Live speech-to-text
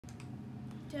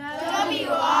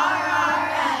WRRS.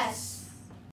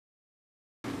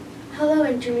 Hello,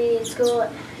 intermediate school,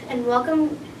 and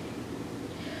welcome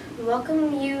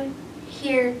you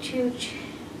here to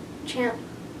channel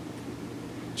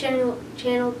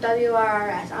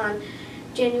WRRS on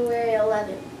January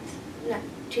 11th,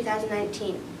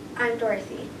 2019. I'm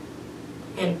Dorothy.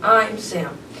 And I'm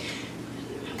Sam.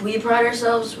 We pride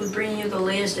ourselves with bringing you the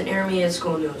latest in intermediate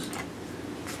school news.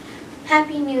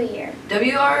 Happy New Year.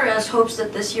 WRRS hopes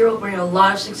that this year will bring a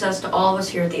lot of success to all of us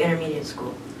here at the intermediate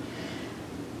school.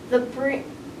 The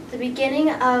beginning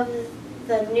of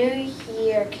the new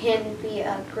year can be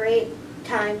a great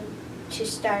time to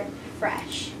start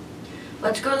fresh.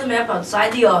 Let's go to the map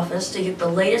outside the office to get the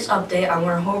latest update on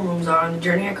where homerooms are on the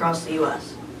journey across the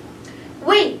U.S.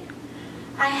 Wait!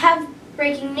 I have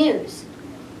breaking news.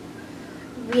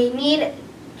 We need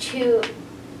to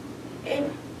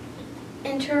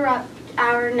interrupt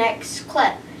our next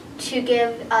clip to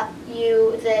give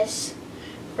you this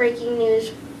breaking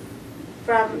news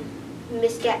from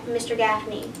Mr.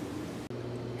 Gaffney.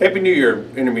 Happy New Year,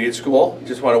 intermediate school.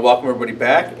 Just want to welcome everybody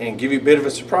back and give you a bit of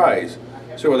a surprise.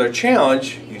 So with our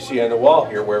challenge, you see on the wall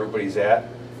here where everybody's at,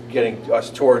 getting us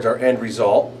towards our end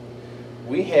result,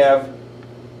 we have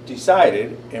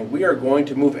decided, and we are going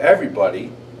to move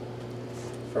everybody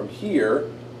from here,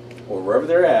 or wherever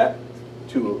they're at,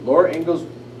 to Laura Ingalls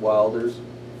Wilder's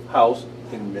house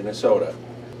in Minnesota.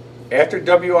 After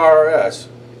WRRS,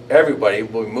 everybody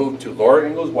will be moved to Laura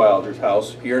Ingalls Wilder's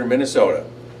house here in Minnesota.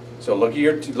 So look at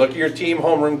your team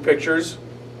homeroom pictures,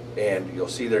 and you'll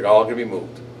see they're all going to be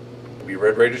moved. Be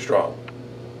Red Raider strong.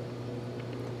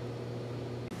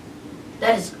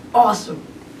 That is awesome.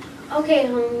 Okay,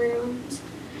 homerooms,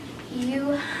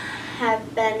 you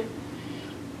have been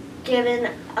given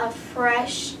a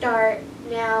fresh start.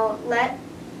 Now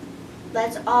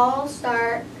let's all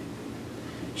start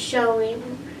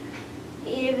showing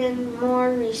even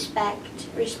more respect,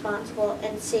 responsible,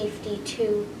 and safety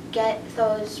to get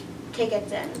those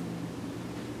tickets in.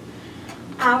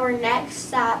 Our next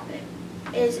stop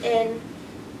is in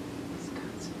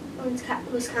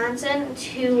Wisconsin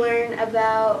to learn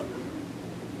about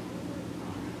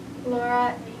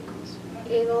Laura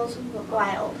Ingalls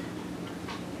Wilder.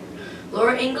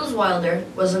 Laura Ingalls Wilder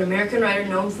was an American writer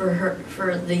known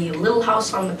for the Little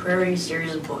House on the Prairie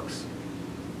series of books.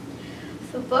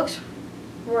 The books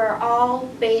were all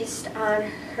based on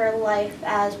her life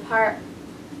as part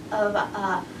of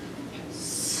a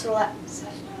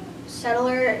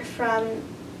settler from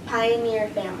pioneer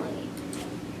family.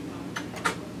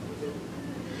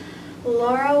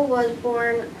 Laura was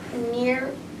born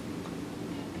near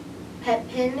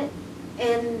Pepin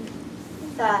in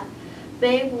the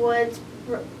Big Woods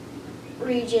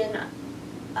region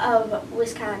of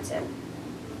Wisconsin.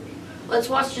 Let's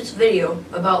watch this video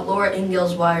about Laura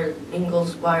Ingalls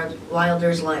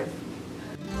Wilder's life.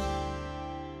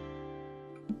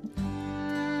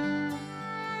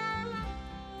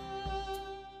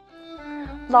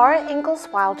 Laura Ingalls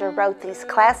Wilder wrote these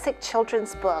classic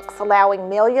children's books, allowing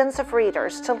millions of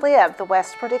readers to live the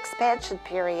westward expansion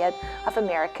period of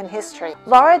American history.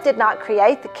 Laura did not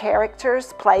create the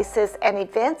characters, places, and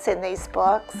events in these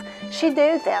books. She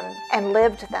knew them and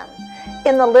lived them.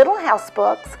 In the Little House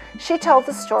books, she told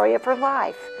the story of her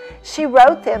life. She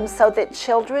wrote them so that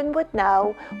children would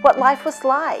know what life was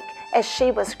like as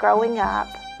she was growing up.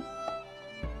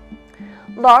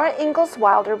 Laura Ingalls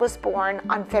Wilder was born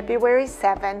on February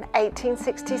 7,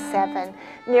 1867,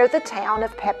 near the town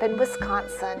of Pepin,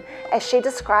 Wisconsin, as she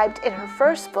described in her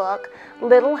first book,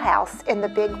 Little House in the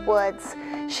Big Woods.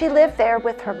 She lived there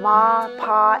with her ma,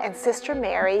 pa, and sister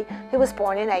Mary, who was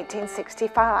born in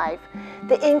 1865.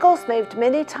 The Ingalls moved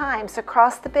many times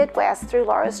across the Midwest through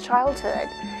Laura's childhood.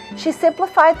 She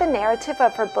simplified the narrative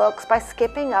of her books by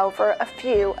skipping over a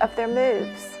few of their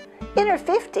moves. In her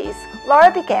 50s,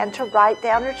 Laura began to write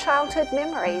down her childhood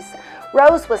memories.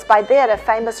 Rose was by then a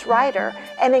famous writer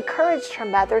and encouraged her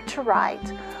mother to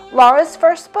write. Laura's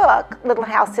first book, Little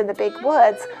House in the Big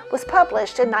Woods, was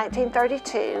published in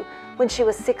 1932 when she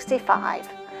was 65.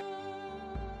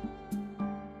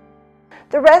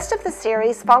 The rest of the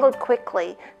series followed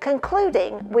quickly,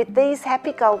 concluding with These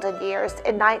Happy Golden Years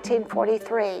in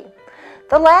 1943.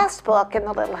 The last book in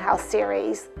the Little House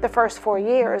series, The First 4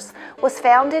 Years, was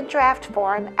found in draft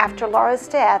form after Laura's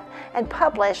death and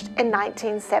published in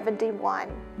 1971.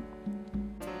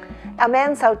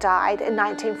 Almanzo died in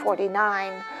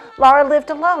 1949. Laura lived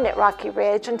alone at Rocky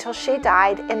Ridge until she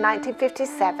died in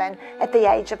 1957 at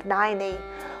the age of 90.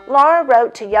 Laura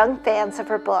wrote to young fans of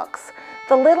her books,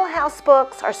 The Little House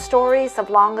books are stories of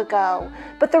long ago,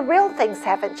 but the real things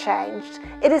haven't changed.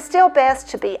 It is still best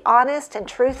to be honest and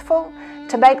truthful,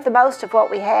 to make the most of what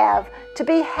we have, to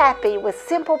be happy with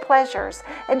simple pleasures,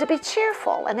 and to be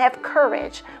cheerful and have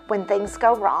courage when things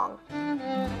go wrong.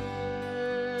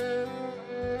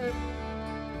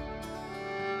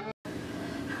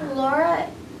 Laura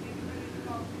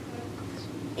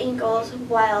Ingalls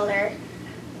Wilder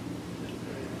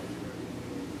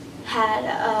had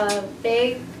a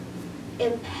big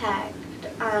impact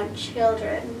on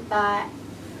children by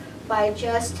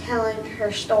just telling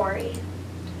her story.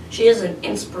 She is an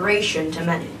inspiration to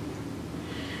many.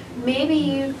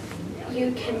 Maybe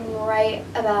you can write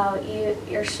about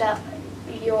yourself,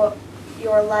 your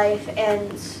life,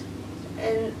 and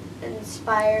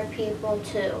inspire people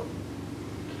too.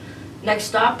 Next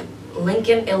stop,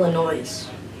 Lincoln, Illinois.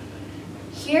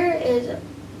 Here is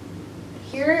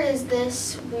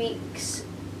this week's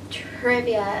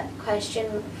trivia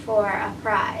question for a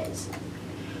prize.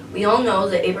 We all know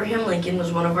that Abraham Lincoln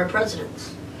was one of our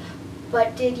presidents.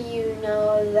 But did you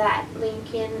know that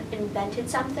Lincoln invented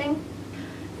something?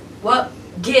 What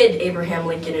did Abraham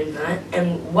Lincoln invent,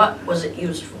 and what was it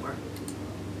used for?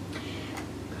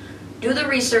 Do the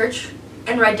research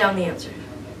and write down the answer.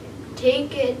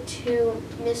 Take it to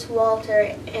Miss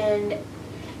Walter and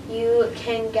you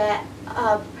can get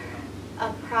a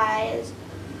prize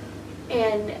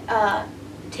and a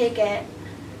ticket.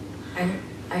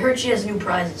 I heard she has new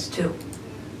prizes too.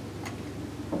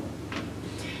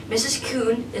 Mrs.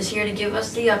 Kuhn is here to give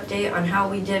us the update on how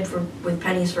we did with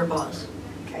Pennies for Paws.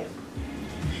 Okay.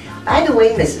 By the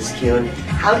way, Mrs. Kuhn,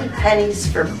 how did Pennies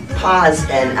for Paws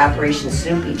and Operation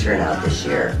Snoopy turn out this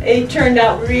year? It turned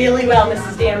out really well,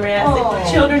 Mrs. Damrat. Oh. The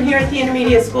children here at the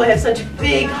intermediate school have such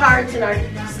big hearts, and our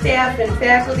staff and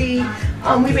faculty.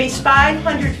 We raised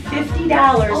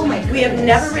 $550. Oh my We have goodness.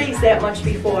 never raised that much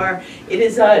before. It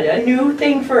is a new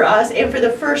thing for us, and for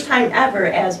the first time ever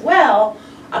as well,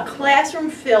 a classroom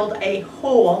filled a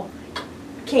whole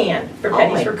can for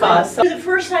Pennies my for Paws. So, for the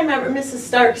first time ever, Mrs.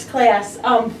 Stark's class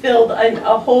filled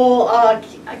a whole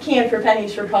can for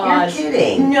Pennies for Paws. You're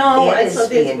kidding. No, That and is so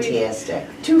this- fantastic.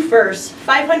 two firsts,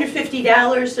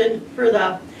 $550 for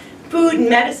the food and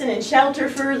medicine and shelter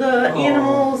for the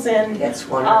animals, and That's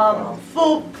wonderful.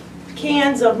 full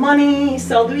cans of money.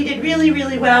 So we did really,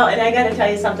 really well. And I got to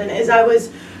tell you something, as I was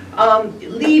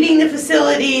leaving the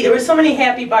facility, there were so many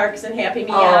happy barks and happy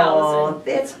meows. Oh,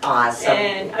 that's awesome.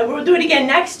 And we'll do it again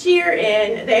next year,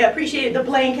 and they appreciated the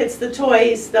blankets, the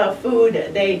toys, the food.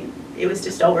 It was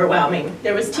just overwhelming.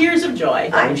 There was tears of joy.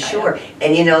 I'm sure.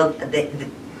 And you know,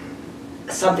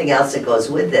 something else that goes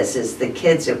with this is the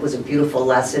kids, it was a beautiful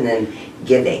lesson in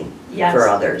giving Yes. for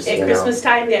others. At you Christmas know.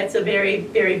 time, that's a very,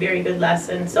 very, very good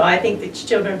lesson. So I think the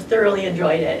children thoroughly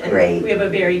enjoyed it. And Great. we have a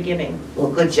very giving.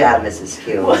 Well, good job, Mrs.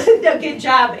 Q. Well, good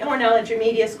job, Hornell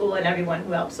Intermediate School, and everyone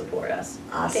who helped support us.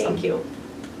 Awesome. Thank you.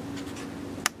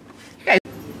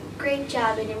 Great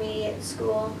job, intermediate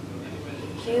school.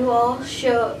 You all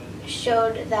showed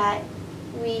that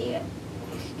we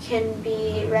can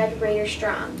be Red Raider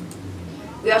strong.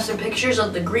 We have some pictures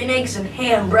of the green eggs and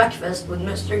ham breakfast with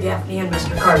Mr. Gaffney and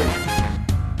Mr. Carter.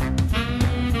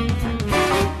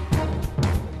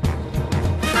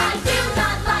 I do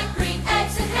not like green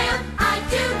eggs and ham. I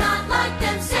do not like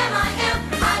them, Sam, I am.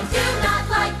 I do not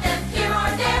like them here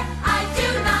or there. I do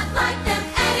not like them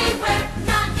anywhere.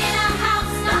 Not in a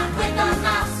house, not with a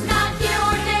mouse. Not here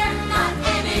or there, not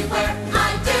anywhere.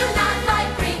 I do not like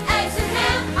green eggs and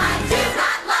ham. I do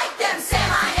not like them, Sam,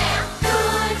 I am.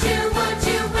 Would you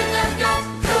with the girls?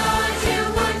 Would you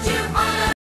on the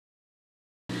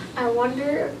I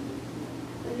wonder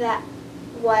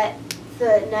what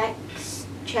the next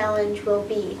challenge will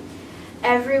be.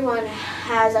 Everyone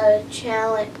has a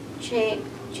chance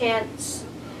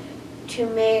to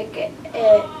make it,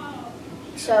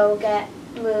 so get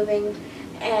moving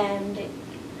and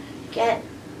get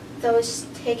those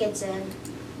tickets in.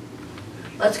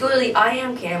 Let's go to the I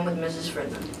Am Cam with Mrs.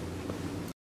 Friedman.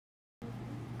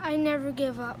 I never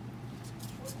give up.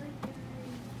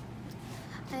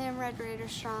 I am Red Raider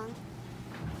strong.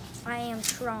 I am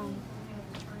strong.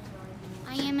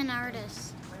 I am an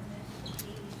artist.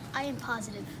 I am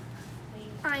positive.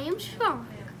 I am strong.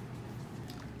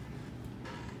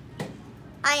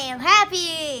 I am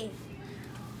happy.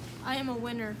 I am a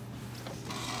winner.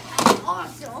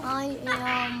 Awesome. I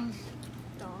am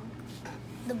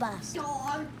the best.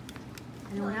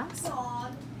 Anyone else?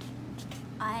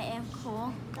 I am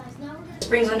cool. This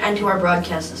brings an end to our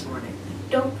broadcast this morning.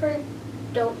 Don't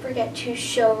forget to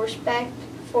show respect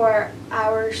for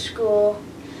our school,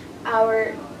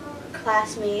 our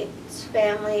classmates,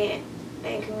 family,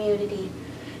 and community.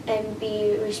 and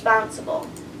be responsible.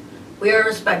 We are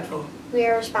respectful. We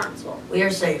are responsible. We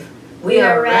are safe. We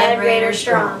are Red Raider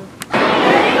strong.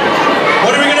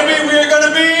 What are we going to be? We are going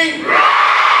to be...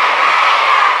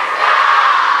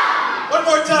 One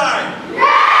more time.